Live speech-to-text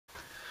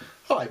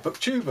Hi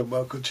Booktube and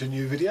welcome to a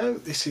new video.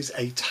 This is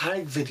a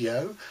tag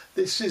video.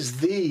 This is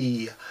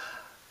the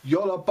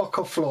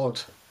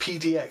Jolabokaflod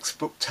PDX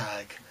book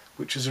tag,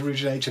 which was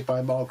originated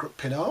by Margaret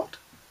Pinard,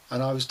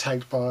 and I was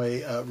tagged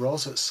by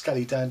Roz at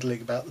Scally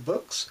Dandling about the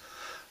books.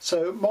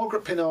 So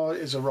Margaret Pinard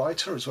is a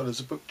writer as well as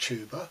a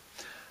booktuber,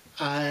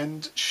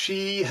 and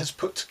she has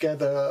put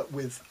together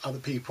with other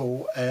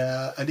people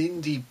an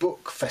indie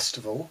book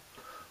festival.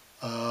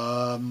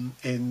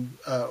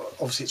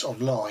 Obviously it's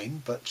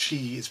online, but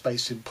she is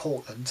based in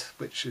Portland,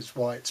 which is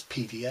why it's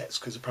PDX,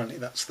 because apparently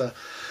that's the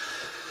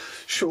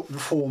shortened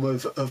form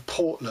of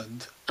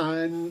Portland.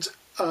 And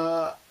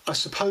I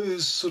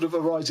suppose sort of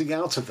arising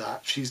out of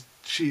that,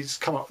 she's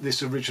come up with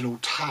this original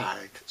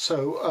tag.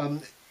 So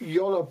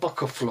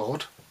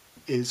Jolabokaflod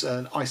is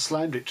an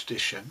Icelandic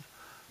tradition,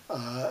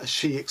 as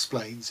she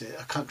explains it,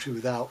 a country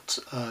without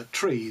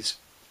trees.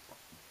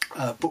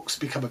 Books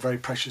become a very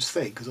precious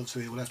thing because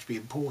obviously they will have to be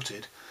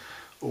imported,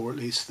 or at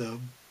least the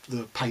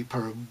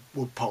paper and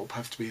wood pulp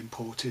have to be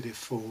imported if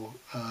for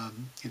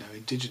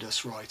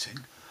indigenous writing.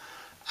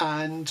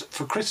 And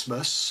for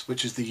Christmas,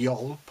 which is the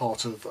Jol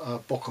part of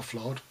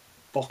Bokaflod,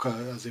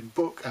 Boka as in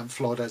book and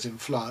Flod as in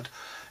flood,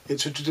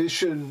 it's a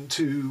tradition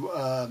to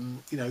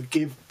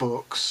give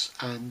books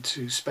and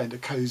to spend a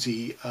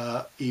cosy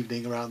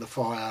evening around the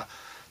fire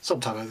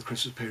sometime over the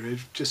Christmas period,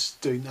 just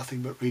doing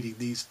nothing but reading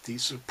these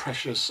sort of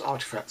precious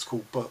artifacts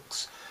called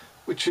books,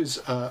 which is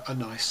a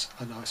nice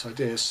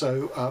idea.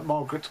 So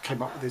Margaret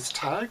came up with this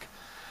tag,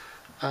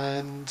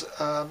 and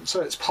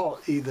so it's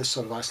partly the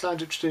sort of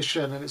Icelandic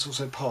tradition, and it's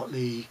also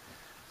partly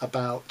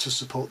about to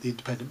support the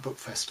Independent Book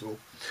Festival.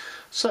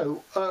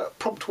 So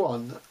prompt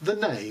 1, the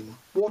name.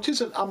 What is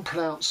an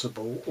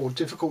unpronounceable or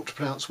difficult to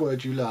pronounce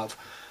word you love?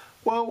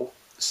 Well,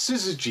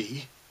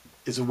 syzygy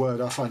is a word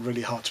I find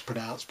really hard to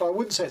pronounce, but I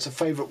wouldn't say it's a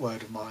favourite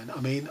word of mine.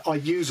 I mean, I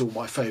use all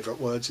my favourite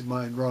words in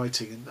my own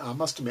writing, and I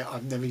must admit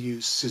I've never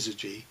used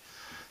syzygy.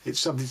 It's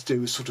something to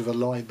do with sort of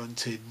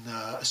alignment in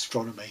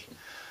astronomy.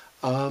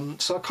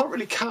 So I can't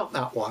really count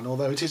that one,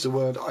 although it is a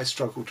word I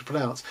struggle to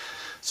pronounce.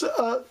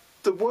 So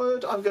the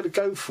word I'm going to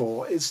go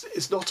for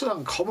is not an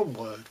uncommon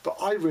word, but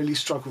I really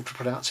struggle to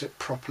pronounce it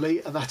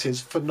properly, and that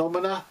is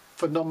phenomenology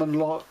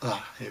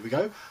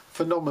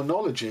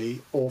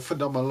or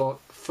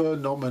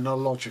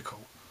phenomenological,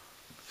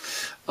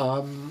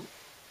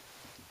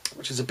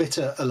 which is a bit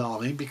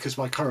alarming because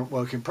my current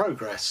work in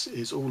progress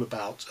is all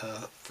about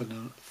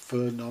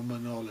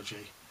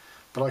phenomenology,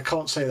 but I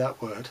can't say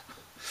that word.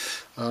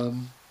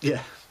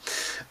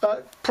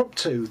 Prompt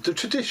 2, the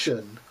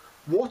tradition.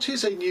 What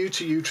is a new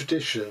to you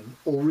tradition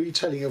or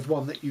retelling of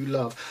one that you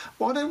love?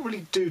 Well, I don't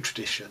really do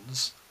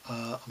traditions,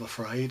 I'm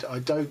afraid. I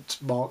don't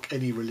mark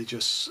any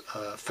religious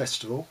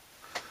festival,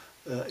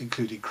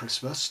 including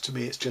Christmas. To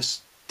me it's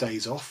just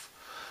days off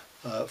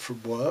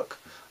from work,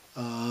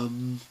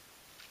 and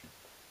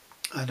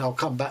I'll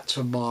come back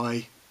to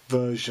my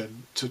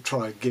version to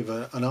try and give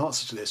an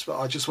answer to this, but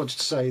I just wanted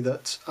to say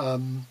that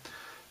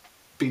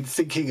been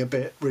thinking a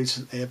bit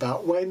recently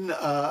about when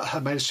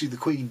Her Majesty the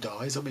Queen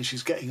dies. I mean,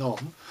 she's getting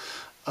on.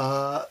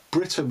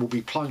 Britain will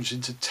be plunged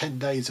into 10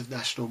 days of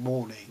national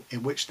mourning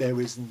in which there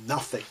is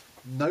nothing,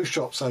 no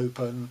shops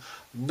open,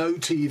 no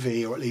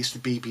TV, or at least the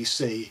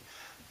BBC,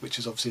 which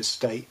is obviously a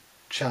state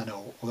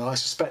channel, although I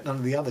suspect none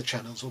of the other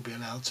channels will be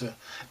allowed to.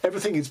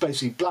 Everything is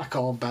basically black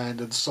armband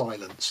and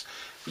silence,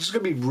 which is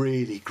going to be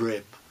really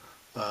grim.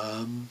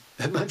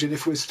 Imagine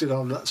if we're still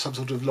on some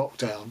sort of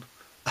lockdown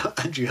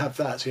and you have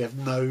that, so you have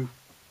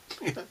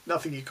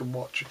nothing you can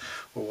watch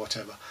or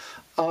whatever.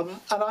 And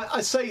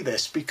I say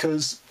this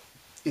because,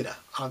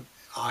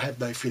 I have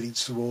no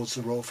feelings towards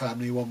the royal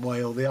family one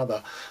way or the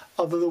other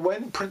than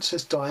when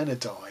Princess Diana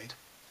died,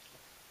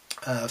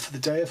 for the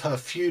day of her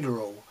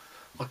funeral,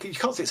 you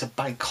can't say it's a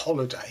bank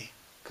holiday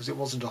because it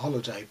wasn't a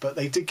holiday, but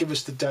they did give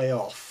us the day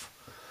off,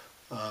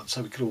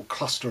 so we could all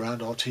cluster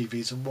around our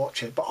TVs and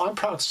watch it. But I'm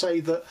proud to say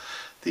that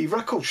the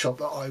record shop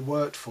that I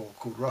worked for,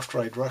 called Rough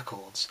Trade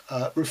Records,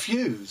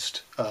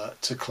 refused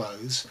to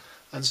close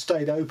and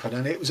stayed open,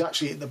 and it was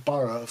actually in the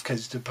borough of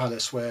Kensington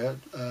Palace where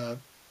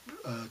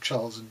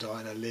Charles and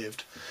Diana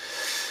lived,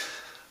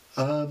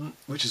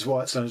 which is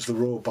why it's known as the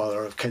Royal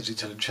Borough of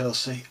Kensington and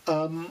Chelsea.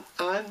 And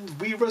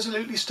we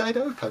resolutely stayed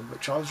open,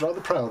 which I was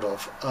rather proud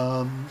of.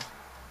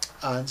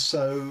 And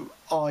so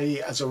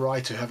I, as a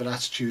writer, have an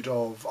attitude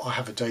of I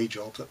have a day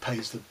job that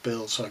pays the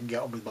bills so I can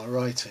get on with my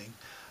writing.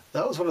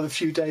 That was one of the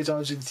few days I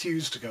was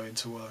enthused to go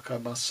into work, I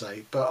must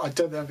say. But I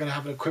don't think I'm going to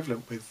have an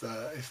equivalent with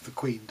if the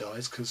Queen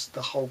dies, because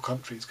the whole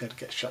country is going to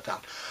get shut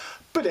down.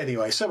 But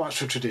anyway, so much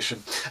for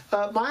tradition.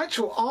 My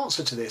actual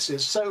answer to this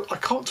is, so I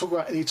can't talk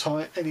about any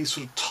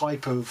sort of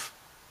type of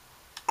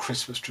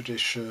Christmas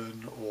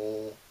tradition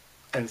or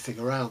anything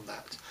around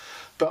that.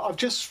 But I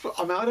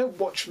don't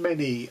watch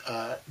many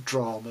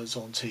dramas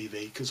on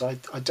TV because I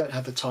don't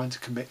have the time to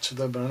commit to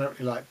them, and I don't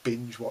really like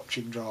binge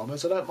watching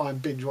dramas. I don't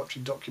mind binge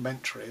watching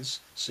documentaries,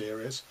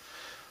 series,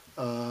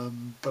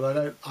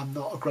 but I'm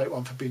not a great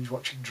one for binge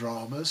watching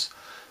dramas.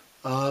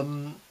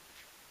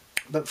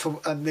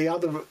 and the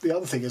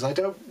other thing is I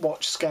don't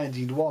watch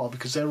Scandi Noir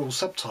because they're all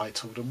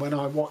subtitled, and when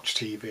I watch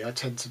TV I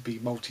tend to be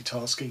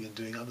multitasking and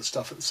doing other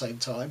stuff at the same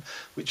time,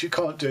 which you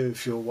can't do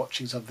if you're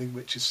watching something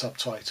which is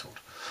subtitled.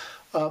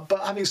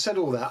 But having said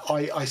all that,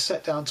 I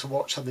sat down to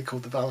watch something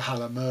called the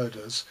Valhalla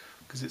Murders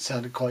because it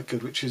sounded quite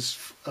good, which is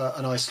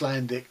an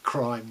Icelandic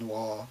crime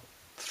noir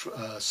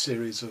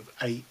series of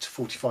 8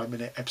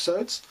 45-minute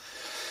episodes.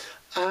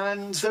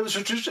 And there was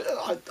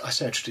I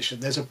say a tradition,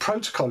 there's a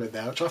protocol in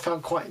there which I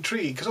found quite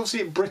intriguing, because obviously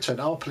in Britain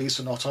our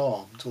police are not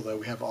armed, although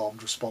we have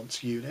armed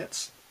response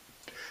units,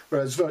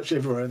 whereas virtually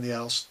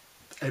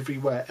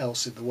everywhere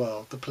else in the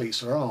world the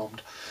police are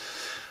armed.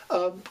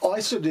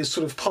 Iceland is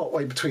sort of part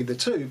way between the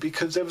two,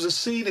 because there was a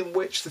scene in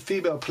which the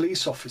female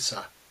police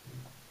officer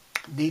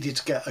needed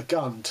to get a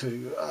gun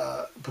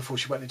before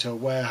she went into a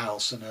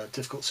warehouse in a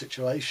difficult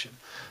situation.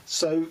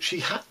 So she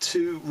had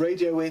to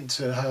radio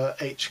into her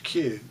HQ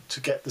to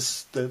get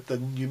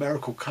the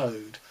numerical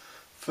code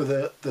for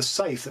the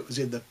safe that was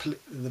in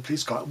the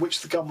police car, in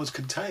which the gun was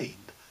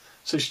contained.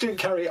 So she didn't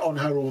carry it on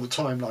her all the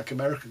time like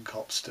American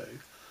cops do.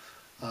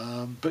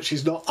 But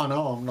she's not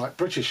unarmed like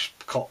British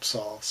cops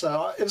are.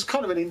 So it was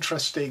kind of an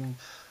interesting,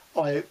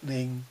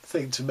 eye-opening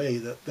thing to me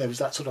that there was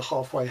that sort of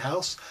halfway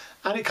house.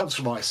 And it comes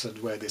from Iceland,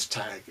 where this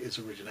tag is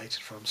originated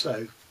from.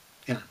 So,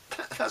 you know,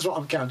 that's what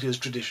I'm counting as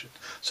tradition.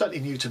 Certainly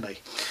new to me.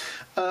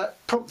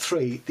 Prompt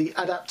 3, the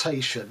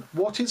adaptation.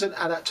 What is an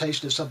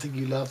adaptation of something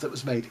you love that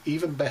was made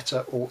even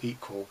better or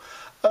equal?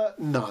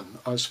 None.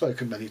 I've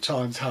spoken many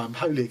times how I'm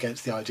wholly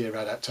against the idea of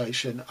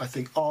adaptation. I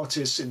think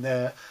artists in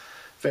their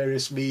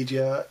various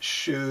media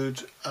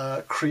should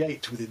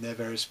create within their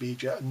various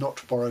media and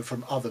not borrow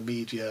from other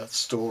media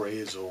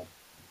stories or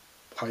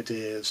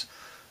ideas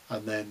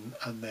and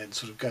then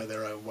sort of go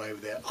their own way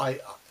with it.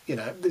 You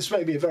know, this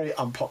may be a very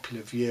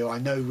unpopular view. I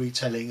know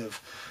retelling of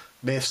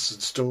myths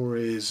and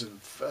stories and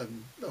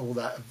all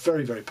that are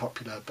very, very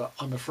popular, but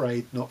I'm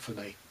afraid not for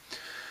me.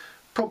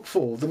 Prompt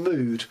 4, the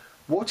mood.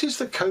 What is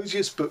the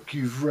cosiest book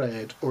you've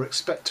read or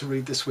expect to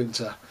read this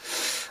winter?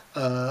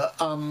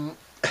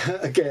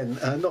 Again,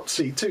 not to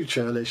seem too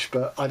churlish,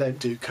 but I don't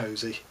do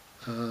cosy.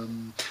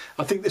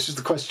 I think this is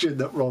the question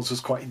that Ros was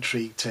quite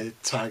intrigued to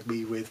tag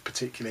me with,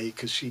 particularly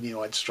because she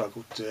knew I'd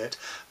struggled to do it,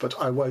 but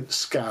I won't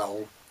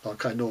scowl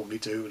like I normally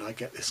do when I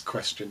get this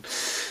question.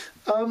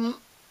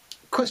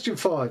 Question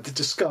 5, the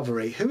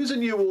discovery. Who is a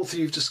new author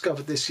you've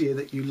discovered this year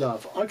that you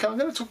love? Okay, I'm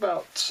going to talk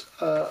about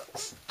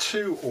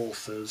 2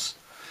 authors.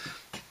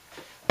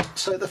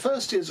 So the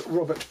first is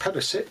Robert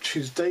Perisic,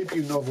 whose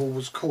debut novel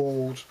was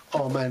called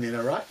Our Man in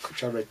Iraq,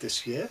 which I read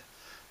this year.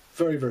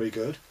 Very, very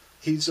good.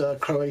 He's a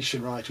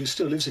Croatian writer who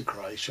still lives in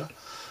Croatia.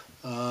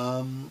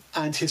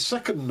 And his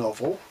second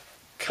novel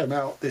came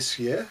out this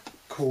year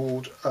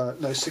called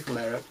No Signal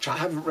Area, which I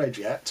haven't read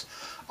yet.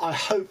 I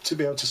hope to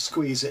be able to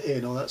squeeze it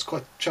in, although it's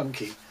quite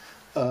chunky,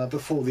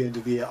 before the end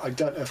of the year. I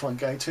don't know if I'm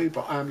going to,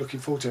 but I am looking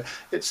forward to it.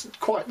 It's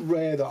quite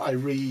rare that I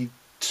read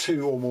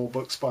 2 or more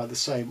books by the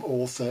same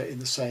author in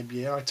the same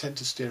year. I tend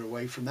to steer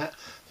away from that,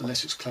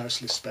 unless it's Clarice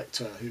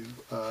Lispector, who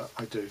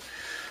I do.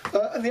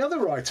 And the other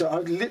writer I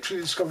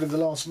literally discovered in the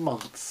last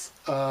month,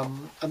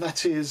 and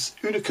that is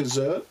Unica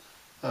Zerr,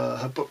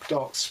 her book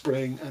Dark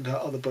Spring, and her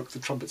other book The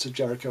Trumpets of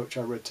Jericho, which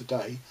I read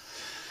today.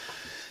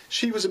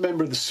 She was a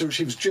member of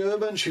she was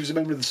German, she was a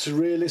member of the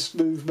Surrealist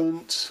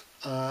movement,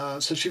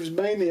 so she was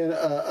mainly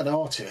an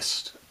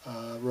artist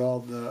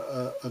rather than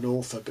an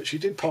author, but she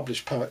did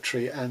publish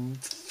poetry and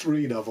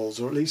 3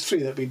 novels, or at least 3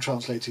 that have been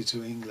translated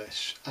to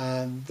English,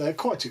 and they're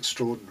quite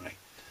extraordinary,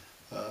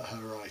 her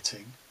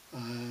writing.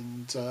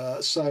 And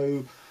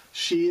so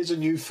she is a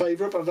new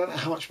favourite, but I don't know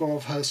how much more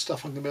of her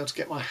stuff I'm going to be able to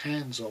get my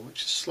hands on,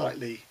 which is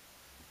slightly,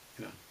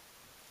 you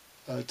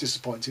know,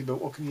 disappointing,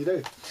 but what can you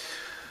do?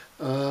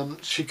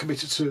 She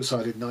committed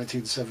suicide in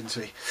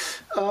 1970.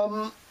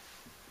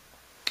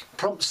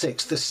 Prompt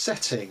 6, the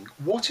setting.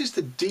 What is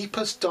the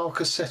deepest,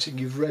 darkest setting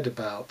you've read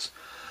about?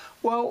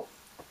 Well,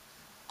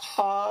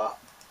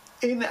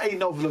 in a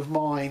novel of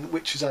mine,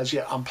 which is as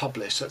yet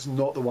unpublished, so it's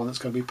not the one that's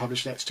going to be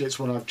published next year, it's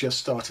one I've just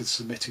started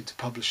submitting to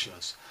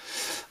publishers.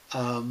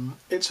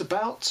 It's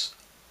about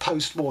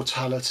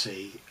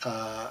post-mortality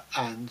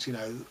and, you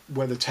know,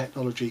 whether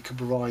technology can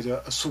provide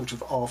a sort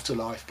of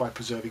afterlife by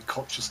preserving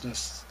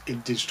consciousness in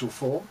digital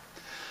form.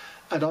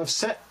 And I've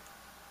set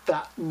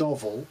that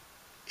novel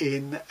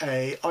in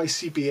a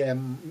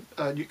ICBM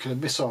nuclear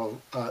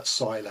missile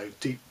silo,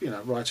 deep, you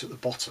know, right at the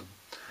bottom.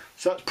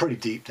 So that's pretty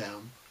deep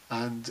down.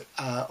 And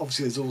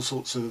obviously there's all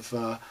sorts of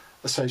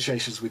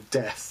associations with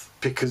death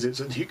because it's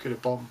a nuclear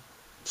bomb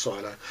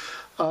silo.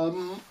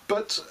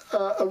 But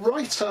a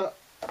writer,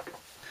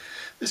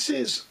 this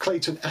is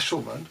Clayton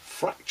Eshelman,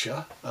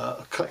 Fracture,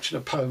 a collection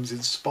of poems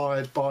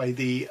inspired by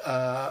the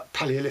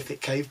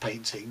Paleolithic cave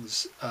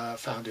paintings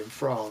found in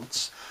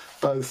France.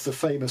 Both the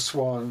famous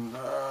one,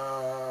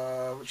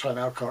 which I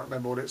now can't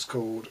remember what it's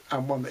called,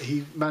 and one that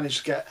he managed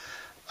to get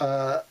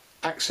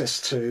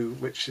access to,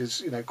 which is,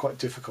 you know, quite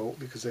difficult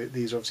because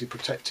these are obviously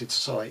protected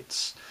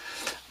sites.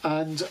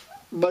 And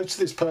most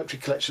of this poetry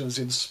collection is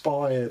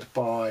inspired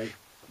by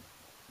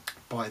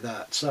by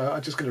that. So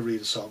I'm just going to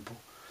read a sample.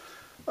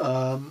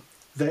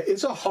 There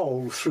is a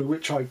hole through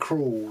which I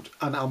crawled,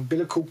 an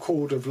umbilical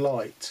cord of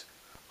light.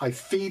 I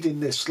feed in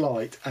this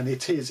light, and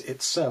it is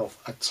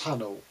itself a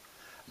tunnel,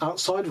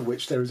 outside of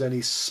which there is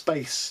only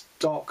space,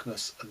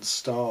 darkness and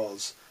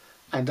stars.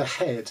 And a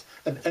head,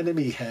 an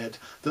enemy head,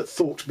 that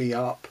thought me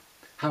up.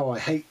 How I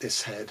hate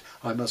this head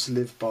I must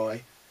live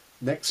by.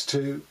 Next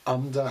to,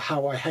 under,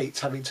 how I hate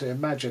having to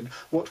imagine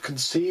what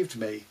conceived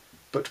me.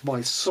 But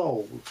my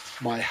soul,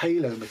 my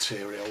halo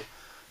material,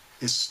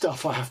 is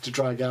stuff I have to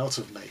drag out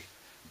of me.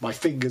 My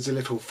fingers are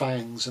little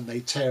fangs, and they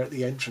tear at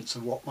the entrance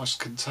of what must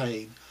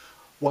contain,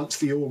 once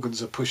the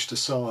organs are pushed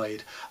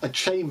aside, a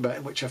chamber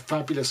in which a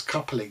fabulous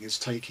coupling is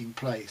taking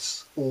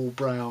place, all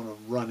brown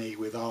and runny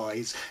with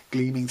eyes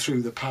gleaming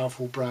through the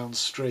powerful brown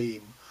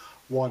stream,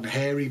 one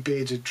hairy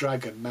bearded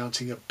dragon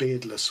mounting a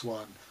beardless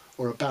one,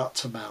 or about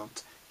to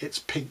mount, its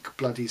pink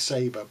bloody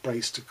sabre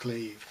braced to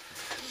cleave.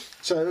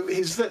 So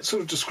he's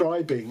sort of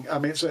describing, I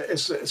mean,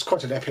 it's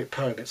quite an epic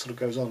poem, it sort of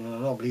goes on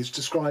and on, but he's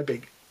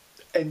describing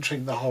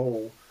entering the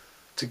hole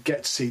to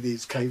get to see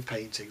these cave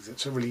paintings.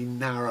 It's a really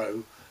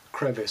narrow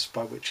crevice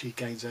by which he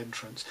gains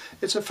entrance.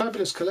 It's a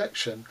fabulous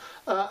collection,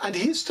 and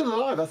he's still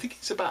alive. I think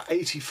he's about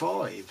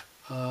 85,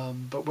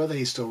 but whether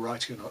he's still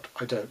writing or not,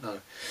 I don't know.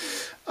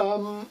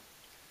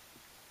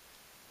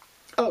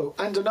 Oh,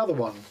 and another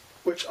one,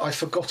 which I've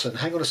forgotten.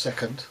 Hang on a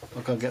second,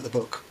 I'll go and get the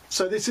book.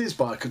 So this is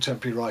by a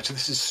contemporary writer.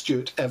 This is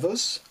Stuart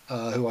Evers,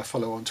 who I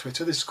follow on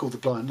Twitter. This is called The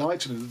Blind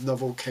Knight, and the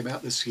novel came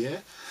out this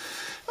year.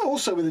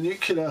 Also with a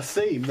nuclear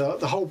theme.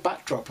 The whole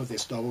backdrop of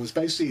this novel is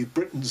basically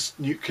Britain's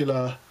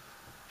nuclear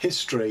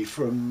history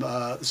from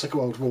the Second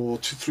World War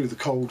through the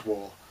Cold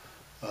War,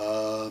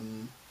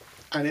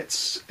 and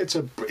it's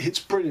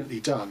brilliantly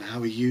done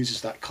how he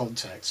uses that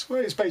context,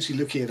 where he's basically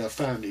looking at a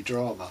family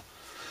drama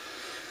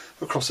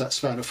across that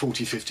span of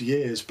 40-50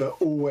 years, but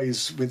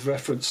always with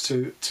reference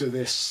to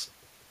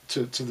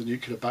the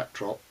nuclear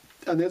backdrop.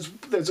 And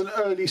there's an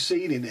early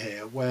scene in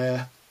here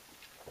where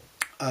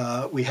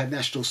we had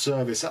national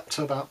service up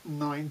to about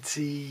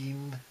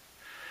 19.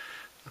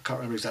 I can't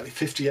remember exactly,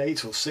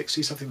 58 or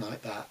 60, something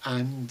like that.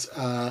 And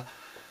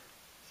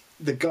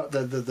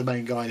the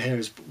main guy in here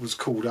was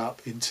called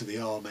up into the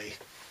army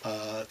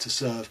to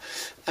serve,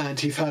 and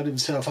he found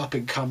himself up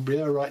in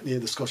Cumbria, right near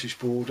the Scottish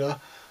border.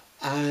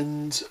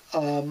 And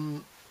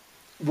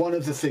one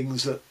of the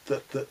things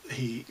that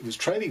he was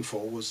training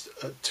for was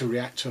to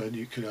react to a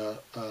nuclear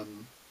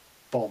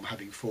bomb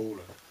having fallen.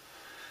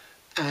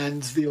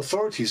 And the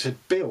authorities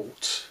had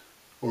built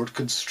or had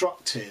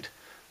constructed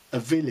a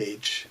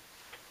village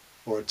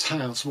or a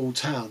town, small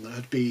town, that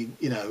had been,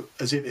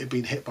 as if it had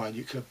been hit by a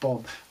nuclear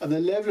bomb. And the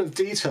level of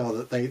detail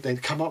that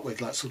they'd come up with,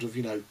 like sort of,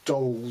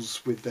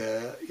 dolls with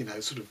their,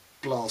 sort of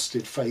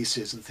blasted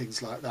faces and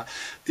things like that.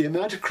 The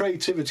amount of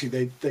creativity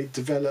they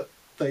developed,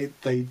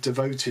 they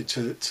devoted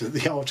to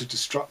the art of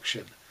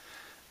destruction,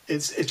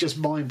 it's just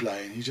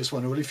mind-blowing. You just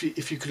wonder, well, if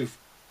you could have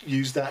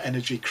used that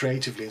energy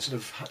creatively and sort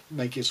of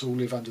make us all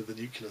live under the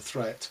nuclear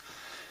threat,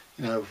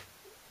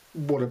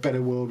 what a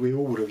better world we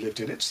all would have lived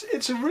in.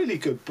 It's a really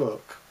good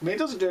book. I mean, it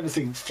doesn't do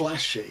anything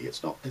flashy.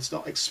 It's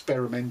not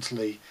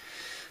experimentally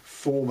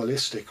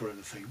formalistic or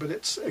anything, but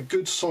it's a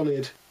good,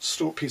 solid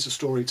piece of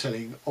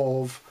storytelling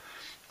of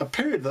a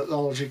period that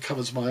largely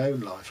covers my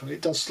own life. I mean,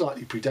 it does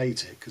slightly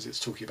predate it because it's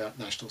talking about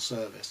national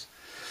service.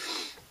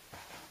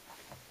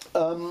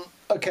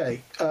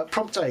 Okay,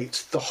 prompt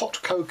 8, The Hot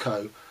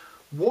Cocoa.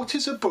 What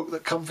is a book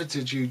that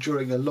comforted you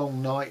during a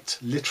long night,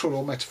 literal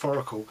or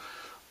metaphorical?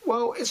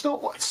 Well, it's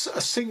not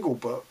a single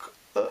book.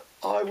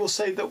 I will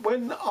say that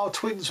when our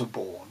twins were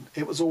born,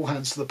 it was all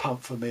hands to the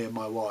pump for me and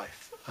my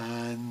wife.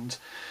 And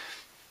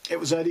it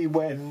was only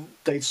when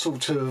they'd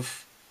sort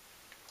of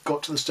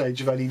got to the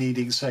stage of only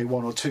needing, say,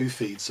 1 or 2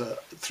 feeds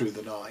through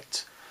the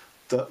night,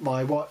 that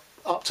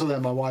up till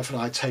then my wife and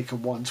I had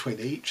taken 1 twin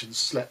each and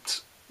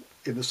slept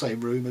in the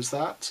same room as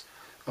that.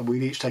 And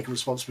we'd each taken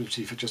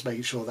responsibility for just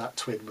making sure that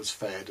twin was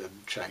fed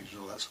and changed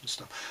and all that sort of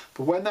stuff.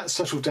 But when that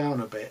settled down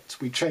a bit,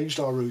 we changed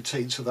our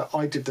routine so that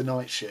I did the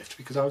night shift,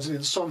 because I was an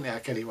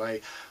insomniac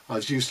anyway. I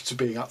was used to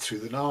being up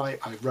through the night.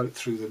 I wrote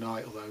through the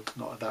night, although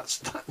not at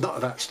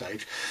that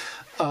stage.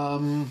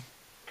 And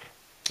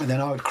then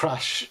I would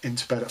crash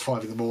into bed at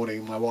 5 in the morning,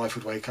 and my wife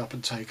would wake up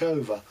and take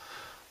over.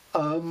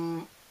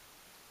 And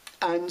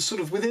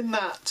sort of within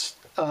that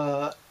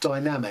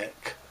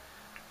dynamic,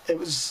 it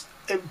was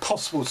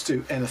impossible to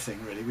do anything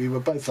really. We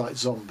were both like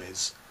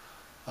zombies,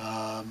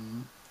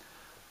 and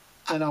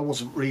I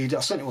wasn't reading.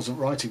 I certainly wasn't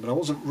writing, but I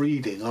wasn't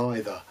reading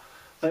either.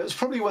 And it was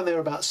probably when they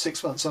were about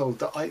 6 months old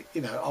that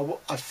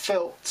I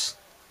felt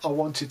I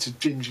wanted to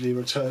gingerly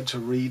return to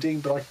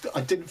reading, but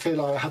I didn't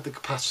feel I had the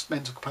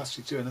mental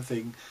capacity to do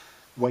anything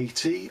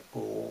weighty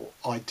or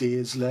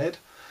ideas led.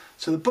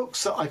 So the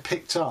books that I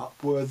picked up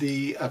were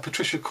the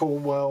Patricia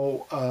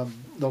Cornwell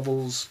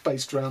novels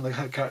based around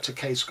her character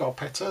Kay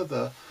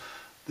Scarpetta,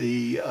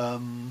 the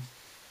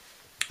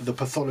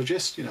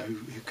pathologist,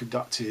 who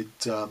conducted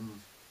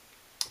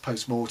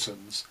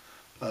post-mortems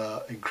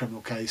in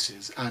criminal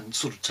cases and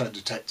sort of turned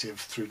detective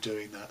through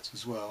doing that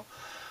as well.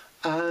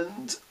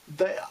 and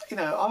they, you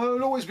know, I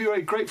will always be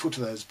very grateful to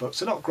those books.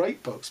 They're not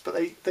great books, but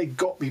they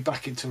got me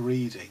back into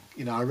reading.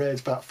 You know, I read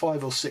about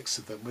 5 or 6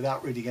 of them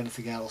without reading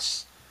anything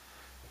else.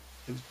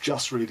 It was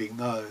just reading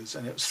those,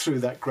 and it was through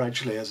that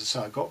gradually, as I say,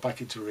 I got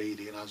back into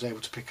reading, and I was able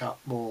to pick up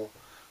more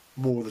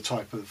the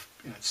type of,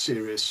 you know,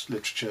 serious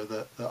literature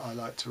that I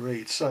like to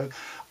read. So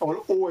I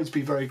will always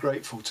be very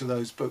grateful to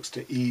those books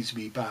to ease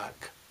me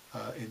back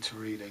into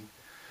reading.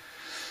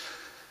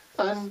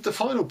 And the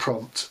final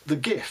prompt, the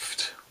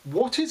gift.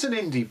 What is an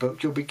indie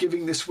book you'll be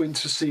giving this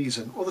winter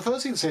season? Well, the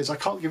first thing to say is I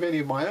can't give any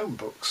of my own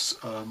books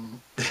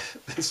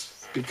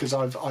because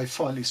I've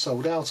finally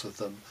sold out of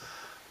them.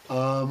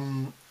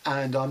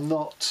 And I'm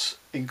not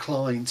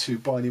inclined to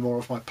buy any more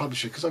of my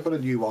publisher because I've got a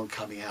new one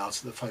coming out,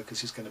 so the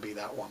focus is going to be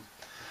that one.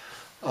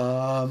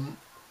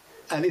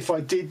 And if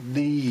I did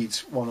need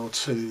 1 or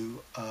 2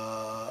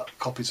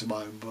 copies of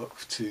my own book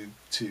to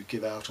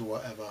give out or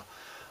whatever,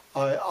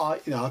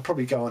 you know, I'd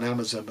probably go on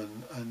Amazon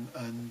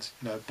and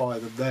you know, buy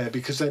them there,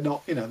 because they're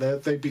not, you know,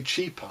 they'd be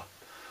cheaper.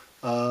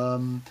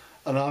 And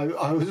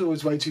I was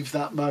always waiting for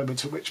that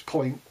moment at which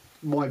point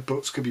my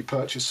books could be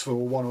purchased for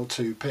 1 or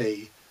 2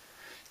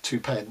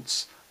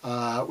 pence,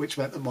 which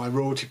meant that my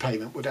royalty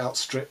payment would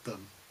outstrip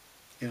them.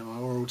 You know, my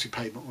royalty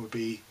payment would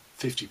be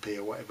 50p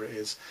or whatever it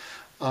is.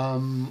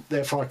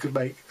 Therefore I could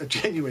make a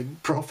genuine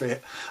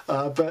profit,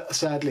 but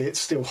sadly it's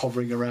still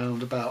hovering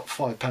around about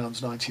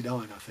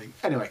 £5.99, I think.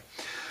 Anyway,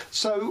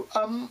 so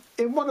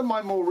in one of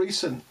my more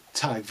recent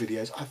tag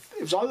videos,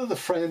 it was either the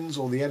friends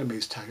or the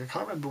enemies tag, I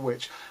can't remember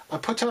which, I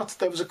put out,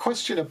 there was a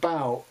question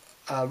about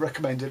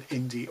recommended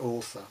indie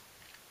author,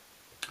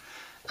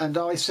 and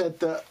I said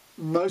that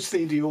most of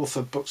the indie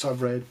author books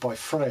I've read by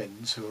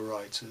friends who are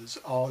writers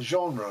are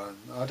genre, and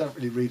I don't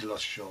really read a lot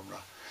of genre.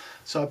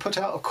 So I put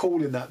out a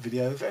call in that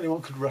video if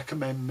anyone could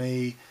recommend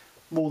me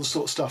more the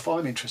sort of stuff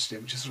I'm interested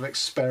in, which is sort of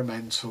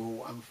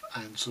experimental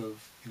and sort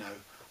of, you know,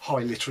 high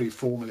literary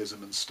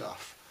formalism and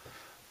stuff.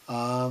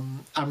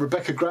 And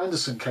Rebecca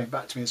Granderson came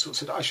back to me and sort of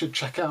said I should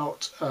check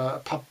out a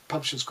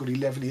publisher called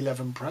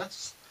 1111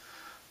 Press,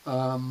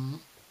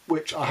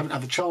 which I haven't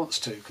had the chance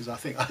to because I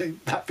think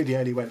that video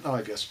only went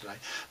live yesterday.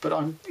 But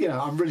I'm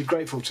really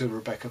grateful to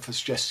Rebecca for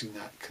suggesting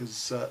that,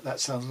 because that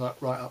sounds like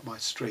right up my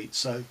street.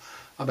 So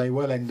I may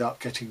well end up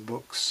getting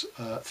books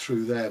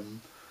through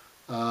them,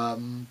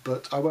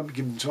 but I won't be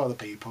giving them to other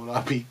people.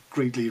 I'll be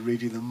greedily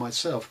reading them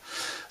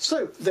myself.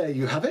 So there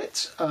you have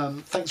it.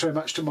 Thanks very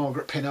much to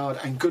Margaret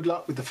Pinnard, and good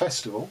luck with the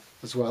festival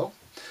as well.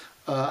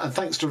 And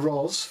thanks to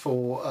Roz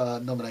for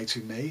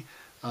nominating me.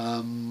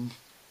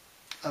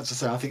 As I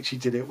say, I think she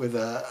did it with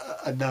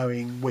a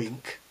knowing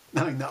wink,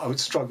 knowing that I would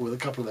struggle with a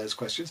couple of those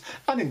questions,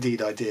 and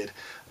indeed I did.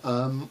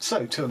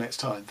 So till next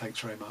time, thanks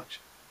very much.